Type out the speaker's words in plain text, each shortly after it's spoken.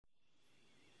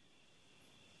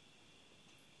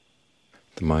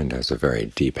The mind has a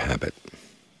very deep habit.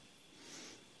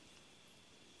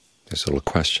 There's a little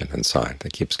question inside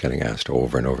that keeps getting asked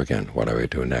over and over again, what do I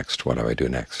do next? What do I do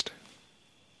next?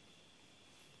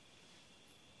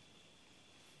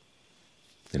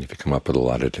 And if you come up with a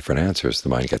lot of different answers, the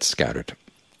mind gets scattered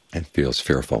and feels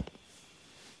fearful.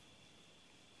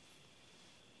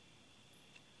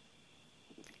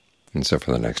 And so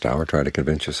for the next hour, try to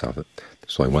convince yourself that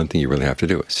there's only one thing you really have to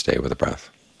do, is stay with the breath,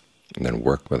 and then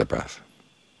work with the breath.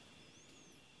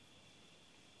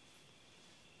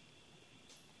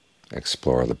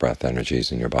 Explore the breath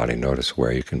energies in your body. Notice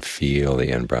where you can feel the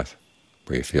in-breath,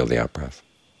 where you feel the out-breath,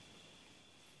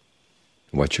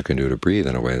 and what you can do to breathe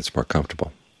in a way that's more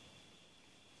comfortable.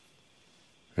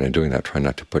 And in doing that, try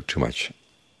not to put too much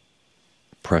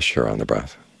pressure on the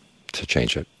breath to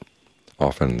change it.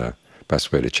 Often the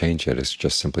best way to change it is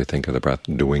just simply think of the breath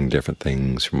doing different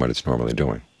things from what it's normally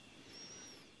doing.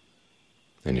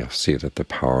 And you'll see that the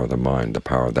power of the mind, the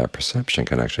power of that perception,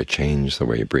 can actually change the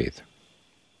way you breathe.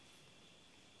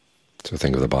 So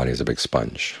think of the body as a big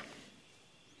sponge.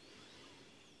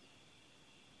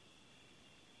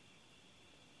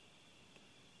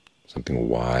 Something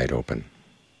wide open,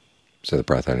 so the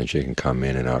breath energy can come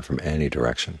in and out from any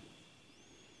direction.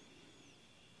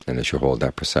 And as you hold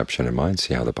that perception in mind,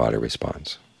 see how the body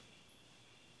responds.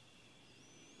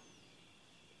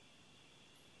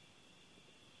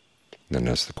 Then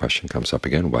as the question comes up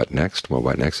again, what next? Well,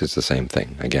 what next is the same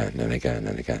thing again and again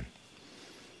and again.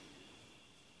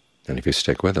 And if you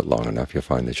stick with it long enough, you'll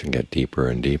find that you can get deeper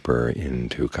and deeper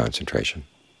into concentration.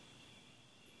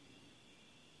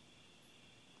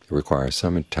 It requires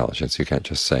some intelligence. You can't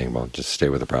just say, well, just stay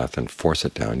with the breath and force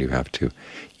it down. You have to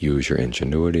use your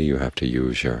ingenuity. You have to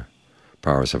use your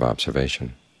powers of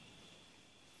observation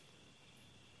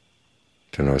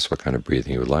to notice what kind of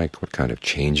breathing you like, what kind of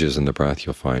changes in the breath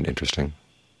you'll find interesting,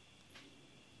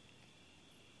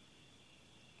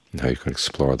 and how you can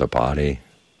explore the body,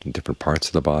 different parts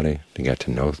of the body, to get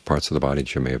to know parts of the body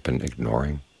that you may have been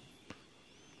ignoring,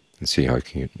 and see how you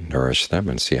can nourish them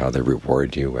and see how they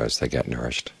reward you as they get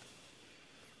nourished.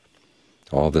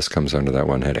 All this comes under that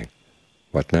one heading.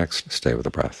 What next? Stay with the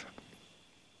breath.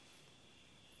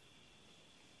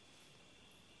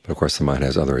 But of course the mind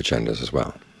has other agendas as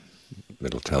well.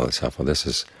 It'll tell itself, well, this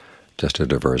is just a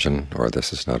diversion, or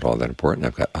this is not all that important.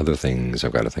 I've got other things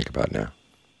I've got to think about now.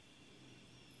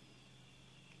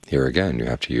 Here again, you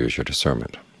have to use your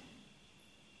discernment,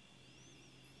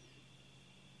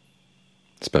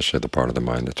 especially the part of the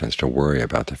mind that tends to worry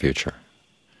about the future.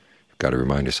 You've got to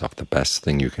remind yourself the best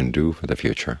thing you can do for the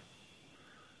future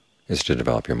is to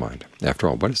develop your mind. After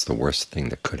all, what is the worst thing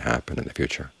that could happen in the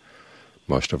future?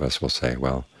 Most of us will say,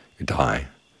 well, you die.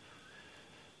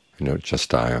 You know, just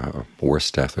die. A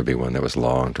worse death would be one that was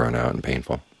long, drawn out, and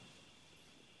painful.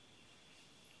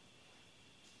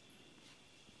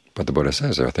 But the Buddha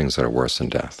says there are things that are worse than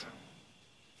death.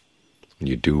 When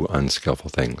you do unskillful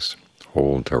things,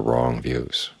 hold to wrong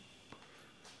views,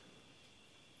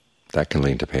 that can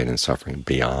lead to pain and suffering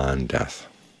beyond death,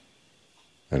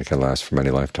 and it can last for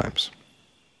many lifetimes.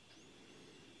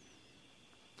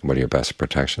 What are your best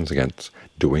protections against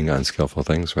doing unskillful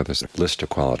things? Well, there's a list of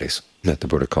qualities that the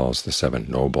Buddha calls the 7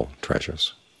 noble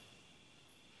treasures,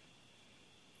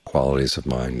 qualities of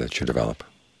mind that you develop,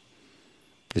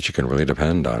 that you can really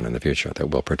depend on in the future, that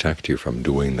will protect you from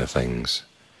doing the things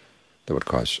that would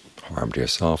cause harm to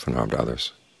yourself and harm to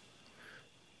others,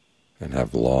 and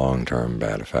have long-term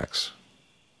bad effects.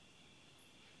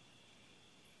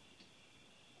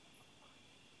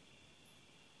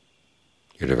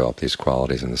 You develop these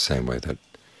qualities in the same way that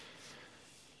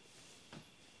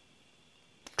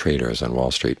traders on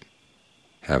Wall Street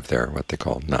have their what they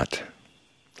call nut,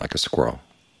 like a squirrel,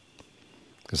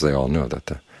 because they all know that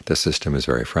the system is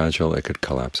very fragile. It could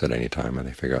collapse at any time, and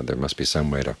they figure out there must be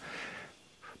some way to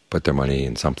put their money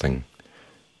in something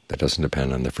that doesn't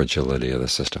depend on the fragility of the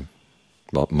system.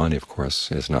 Well, money, of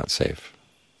course, is not safe.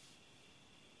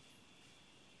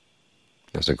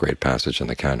 There's a great passage in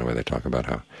the canon where they talk about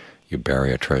how you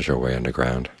bury a treasure away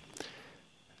underground,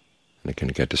 and it can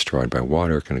get destroyed by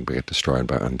water, it can get destroyed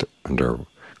by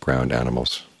underground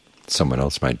animals. Someone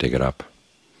else might dig it up.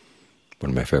 One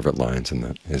of my favorite lines in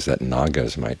that is that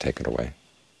nagas might take it away.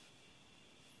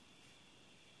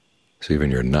 So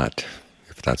even your nut,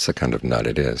 if that's the kind of nut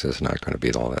it is not going to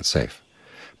be all that safe.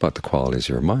 But the qualities of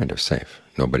your mind are safe.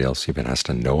 Nobody else even has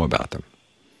to know about them,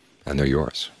 and they're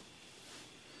yours.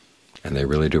 And they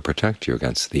really do protect you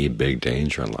against the big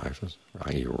danger in life,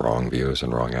 i.e. wrong views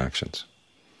and wrong actions.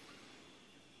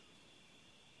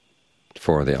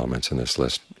 4 of the elements in this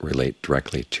list relate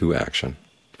directly to action.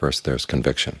 First, there's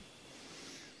conviction.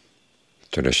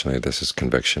 Traditionally, this is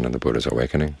conviction in the Buddha's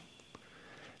awakening,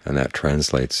 and that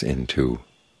translates into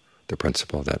the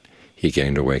principle that he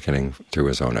gained awakening through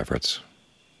his own efforts.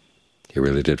 He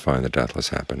really did find the deathless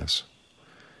happiness,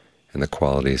 and the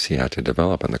qualities he had to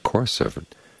develop in the course of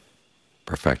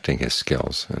perfecting his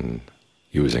skills and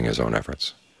using his own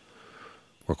efforts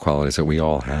were qualities that we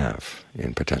all have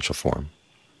in potential form.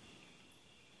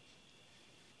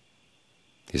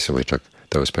 He simply took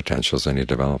those potentials and he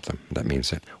developed them. That means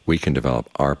that we can develop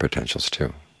our potentials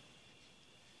too.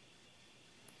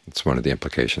 It's one of the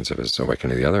implications of his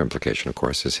awakening. The other implication, of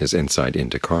course, is his insight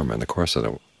into karma in the course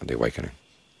of the awakening,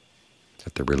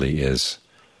 that there really is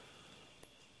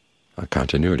a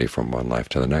continuity from one life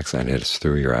to the next, and it's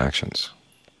through your actions.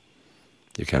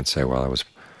 You can't say, well, I was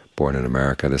born in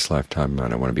America this lifetime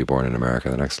and I want to be born in America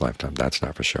the next lifetime. That's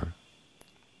not for sure.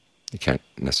 You can't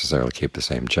necessarily keep the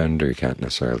same gender, you can't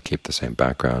necessarily keep the same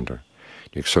background, or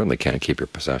you certainly can't keep your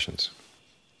possessions.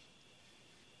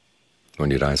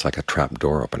 When you die, it's like a trap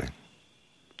door opening.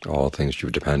 All things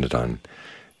you've depended on,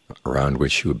 around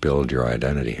which you build your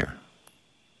identity here,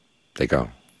 they go.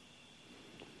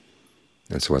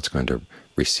 And so what's going to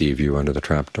receive you under the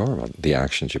trap door? Well, the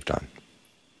actions you've done.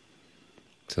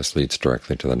 This leads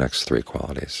directly to the next three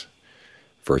qualities: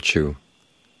 virtue,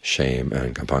 shame,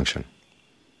 and compunction.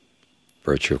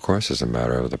 Virtue, of course, is a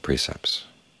matter of the precepts.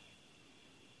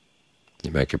 You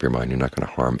make up your mind you're not going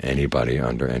to harm anybody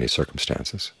under any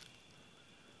circumstances,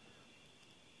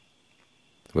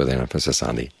 with an emphasis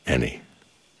on the any.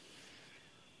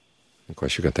 Of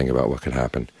course, you can think about what could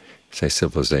happen. Say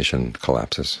civilization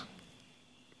collapses.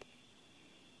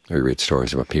 We read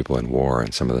stories about people in war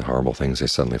and some of the horrible things they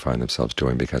suddenly find themselves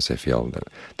doing because they feel that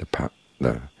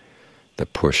the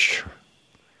push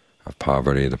of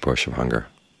poverty, the push of hunger,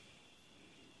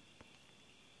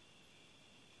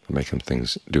 make them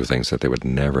do things that they would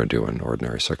never do in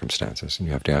ordinary circumstances. And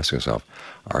you have to ask yourself,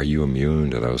 are you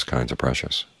immune to those kinds of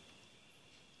pressures?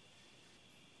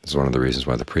 This is one of the reasons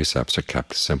why the precepts are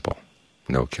kept simple.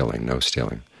 No killing, no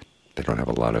stealing. They don't have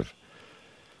a lot of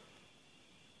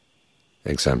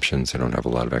exemptions. They don't have a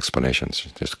lot of explanations.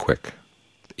 Just quick,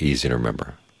 easy to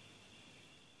remember.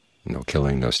 No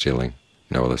killing, no stealing,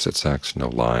 no illicit sex, no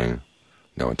lying,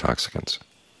 no intoxicants.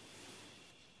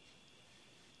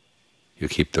 You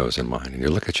keep those in mind, and you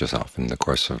look at yourself in the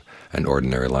course of an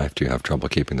ordinary life. Do you have trouble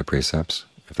keeping the precepts?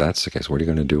 If that's the case, what are you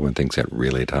going to do when things get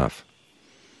really tough?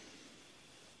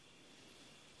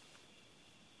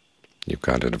 You've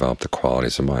got to develop the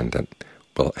qualities of mind that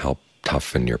will help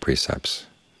toughen your precepts,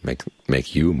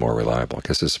 make you more reliable,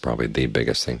 because this is probably the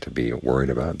biggest thing to be worried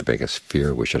about, the biggest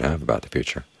fear we should have about the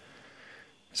future,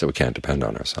 so we can't depend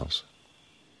on ourselves.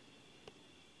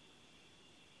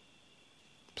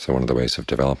 So one of the ways of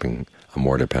developing a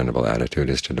more dependable attitude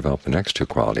is to develop the next two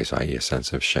qualities, i.e. a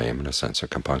sense of shame and a sense of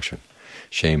compunction.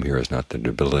 Shame here is not the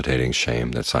debilitating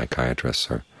shame that psychiatrists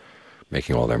are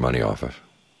making all their money off of.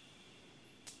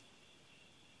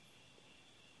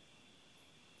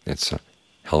 It's a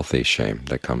healthy shame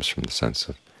that comes from the sense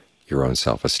of your own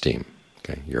self-esteem.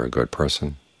 Okay, you're a good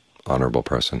person, honorable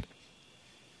person.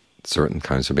 Certain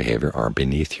kinds of behavior are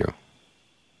beneath you,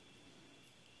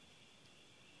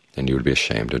 and you would be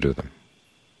ashamed to do them.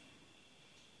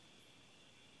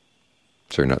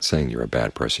 So you're not saying you're a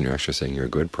bad person, you're actually saying you're a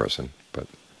good person, but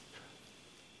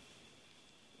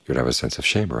you'd have a sense of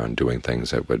shame around doing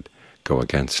things that would go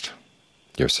against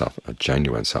yourself, a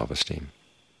genuine self-esteem.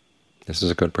 This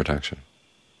is a good protection.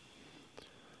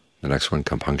 The next one,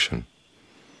 compunction.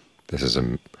 This is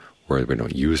a word we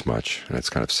don't use much, and it's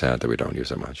kind of sad that we don't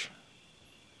use it much.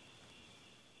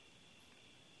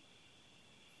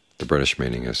 The British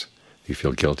meaning is you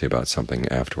feel guilty about something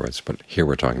afterwards, but here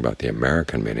we're talking about the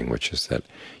American meaning, which is that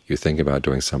you think about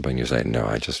doing something, you say, no,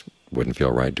 I just wouldn't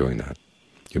feel right doing that.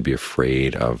 You'd be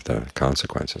afraid of the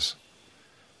consequences.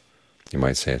 You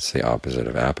might say it's the opposite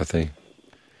of apathy.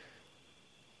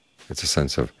 It's a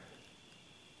sense of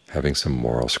having some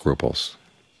moral scruples.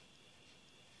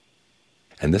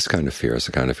 And this kind of fear is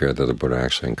the kind of fear that the Buddha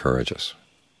actually encourages,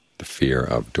 the fear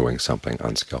of doing something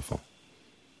unskillful.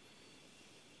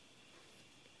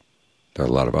 There are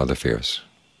a lot of other fears.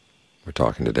 We're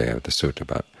talking today at the sutta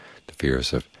about the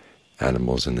fears of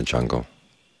animals in the jungle.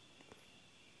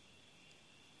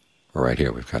 Right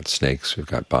here we've got snakes, we've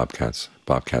got bobcats.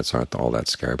 Bobcats aren't all that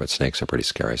scary, but snakes are pretty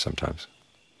scary sometimes.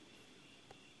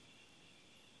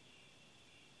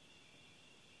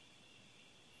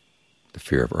 The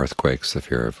fear of earthquakes, the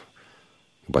fear of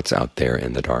what's out there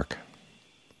in the dark.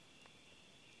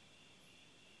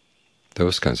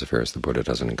 Those kinds of fears the Buddha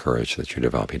doesn't encourage that you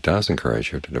develop. He does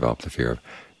encourage you to develop the fear of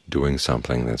doing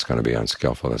something that's going to be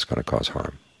unskillful, that's going to cause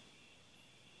harm.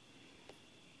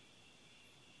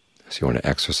 So you want to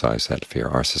exercise that fear.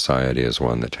 Our society is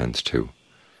one that tends to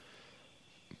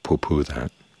poo-poo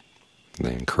that.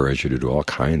 They encourage you to do all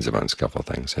kinds of unskillful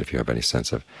things. And if you have any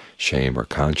sense of shame or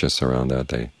conscience around that,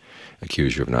 they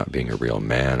accuse you of not being a real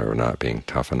man or not being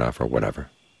tough enough or whatever.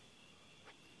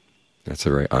 That's a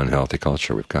very unhealthy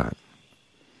culture we've got.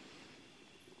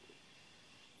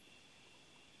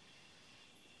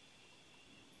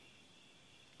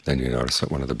 Then you notice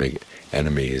that one of the big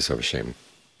enemies of shame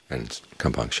and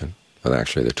compunction, well,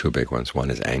 actually there are two big ones. One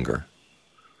is anger.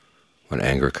 When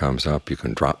anger comes up, you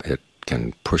can drop it,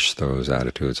 can push those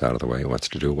attitudes out of the way. It wants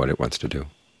to do what it wants to do.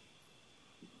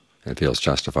 It feels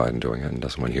justified in doing it and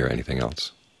doesn't want to hear anything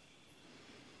else.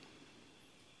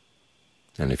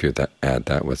 And if you add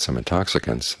that with some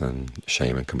intoxicants, then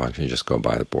shame and compunction just go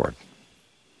by the board.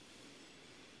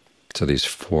 So these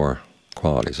four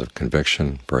qualities of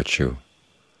conviction, virtue,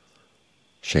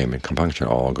 shame, and compunction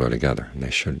all go together, and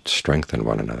they should strengthen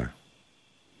one another.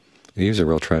 These are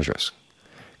real treasures,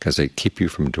 because they keep you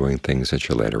from doing things that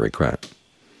you later regret.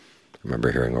 I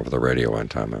remember hearing over the radio one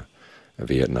time a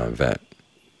Vietnam vet.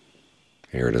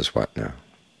 Here it is, what now,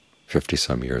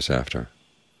 50-some years after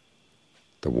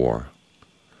the war,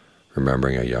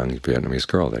 remembering a young Vietnamese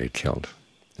girl that he'd killed.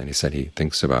 And he said he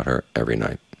thinks about her every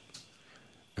night,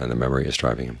 and the memory is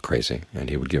driving him crazy, and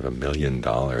he would give $1 million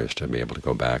to be able to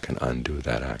go back and undo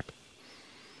that act.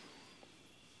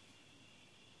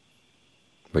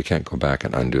 We can't go back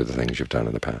and undo the things you've done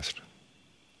in the past.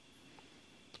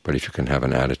 But if you can have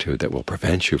an attitude that will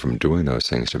prevent you from doing those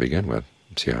things to begin with,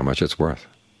 see how much it's worth.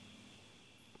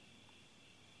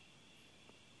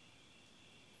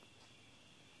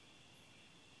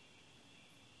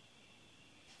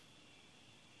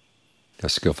 A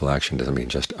skillful action doesn't mean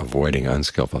just avoiding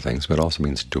unskillful things, but it also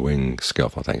means doing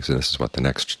skillful things. And this is what the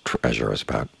next treasure is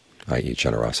about, i.e.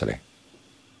 generosity.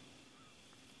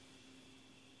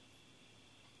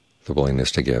 The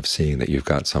willingness to give, seeing that you've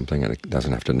got something, and it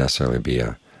doesn't have to necessarily be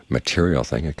a material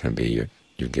thing. It can be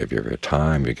you give of your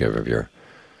time, you give of your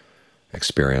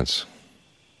experience,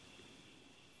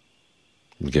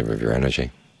 you give of your energy,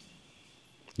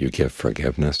 you give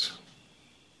forgiveness.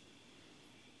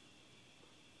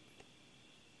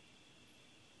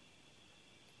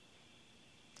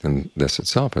 And this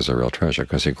itself is a real treasure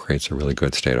because it creates a really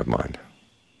good state of mind.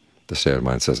 The state of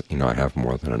mind says, I have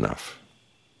more than enough.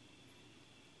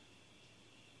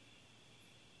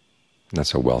 And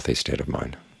that's a wealthy state of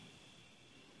mind.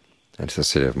 And it's a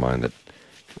state of mind that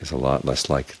is a lot less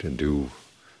likely to do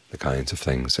the kinds of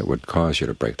things that would cause you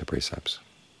to break the precepts.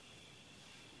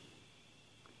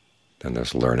 Then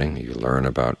there's learning. You learn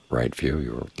about right view.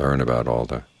 You learn about all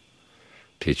the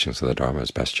teachings of the Dharma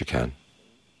as best you can.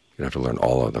 You don't have to learn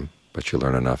all of them, but you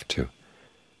learn enough to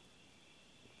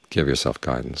give yourself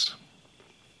guidance.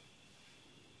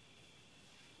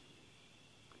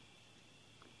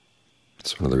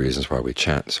 It's one of the reasons why we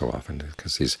chant so often,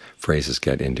 because these phrases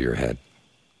get into your head,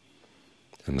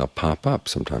 and they'll pop up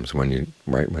sometimes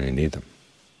right when you need them.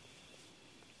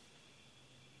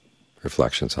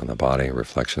 Reflections on the body,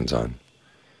 reflections on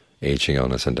aging,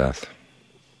 illness, and death,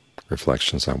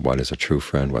 reflections on what is a true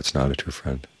friend, what's not a true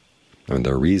friend. I mean,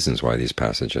 there are reasons why these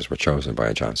passages were chosen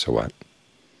by Ajahn Suwat.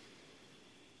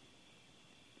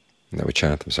 And that we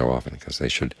chant them so often because they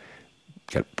should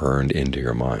get burned into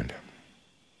your mind.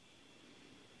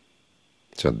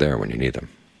 So they're there when you need them.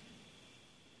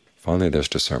 Finally, there's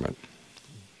discernment.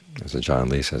 As Ajahn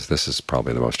Lee says, this is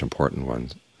probably the most important one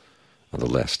on the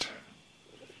list.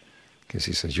 Because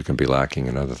he says you can be lacking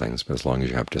in other things, but as long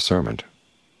as you have discernment.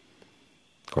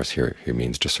 Of course, here he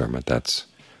means discernment that's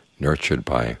nurtured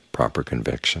by proper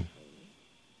conviction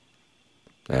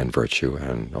and virtue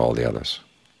and all the others.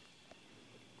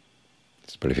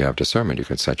 But if you have discernment, you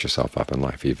can set yourself up in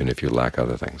life, even if you lack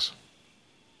other things.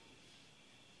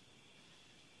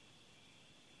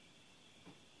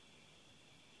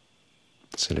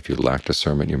 So if you lack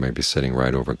discernment, you may be sitting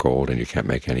right over gold and you can't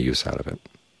make any use out of it.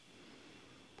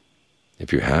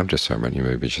 If you have discernment, you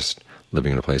may be just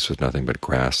living in a place with nothing but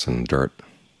grass and dirt,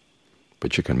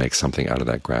 but you can make something out of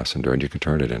that grass and dirt, and you can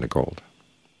turn it into gold.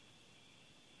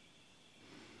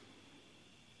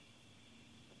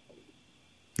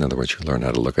 In other words, you learn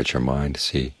how to look at your mind,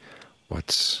 see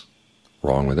what's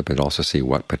wrong with it, but also see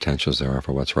what potentials there are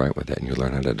for what's right with it, and you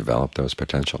learn how to develop those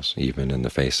potentials, even in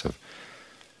the face of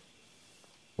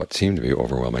what seem to be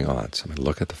overwhelming odds. I mean,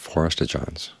 look at the forest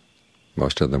Ajahns.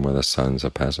 Most of them were the sons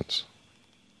of peasants.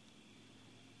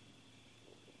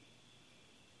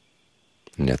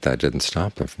 And yet that didn't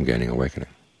stop them from gaining awakening.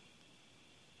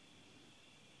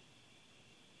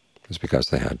 It's because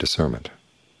they had discernment.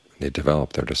 They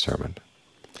developed their discernment.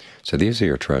 So these are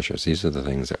your treasures. These are the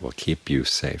things that will keep you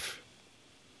safe,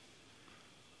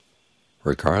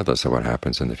 regardless of what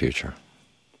happens in the future.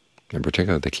 In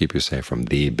particular, they keep you safe from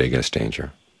the biggest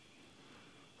danger,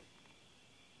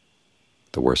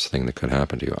 the worst thing that could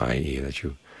happen to you, i.e. that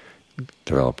you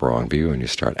develop a wrong view and you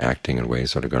start acting in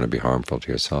ways that are going to be harmful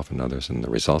to yourself and others, and the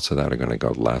results of that are going to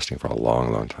go lasting for a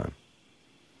long, long time.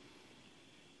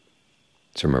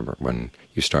 So remember, when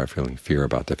you start feeling fear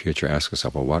about the future, ask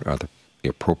yourself, well, what are the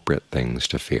appropriate things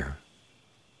to fear?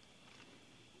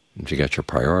 If you get your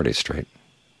priorities straight,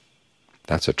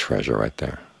 that's a treasure right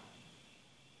there.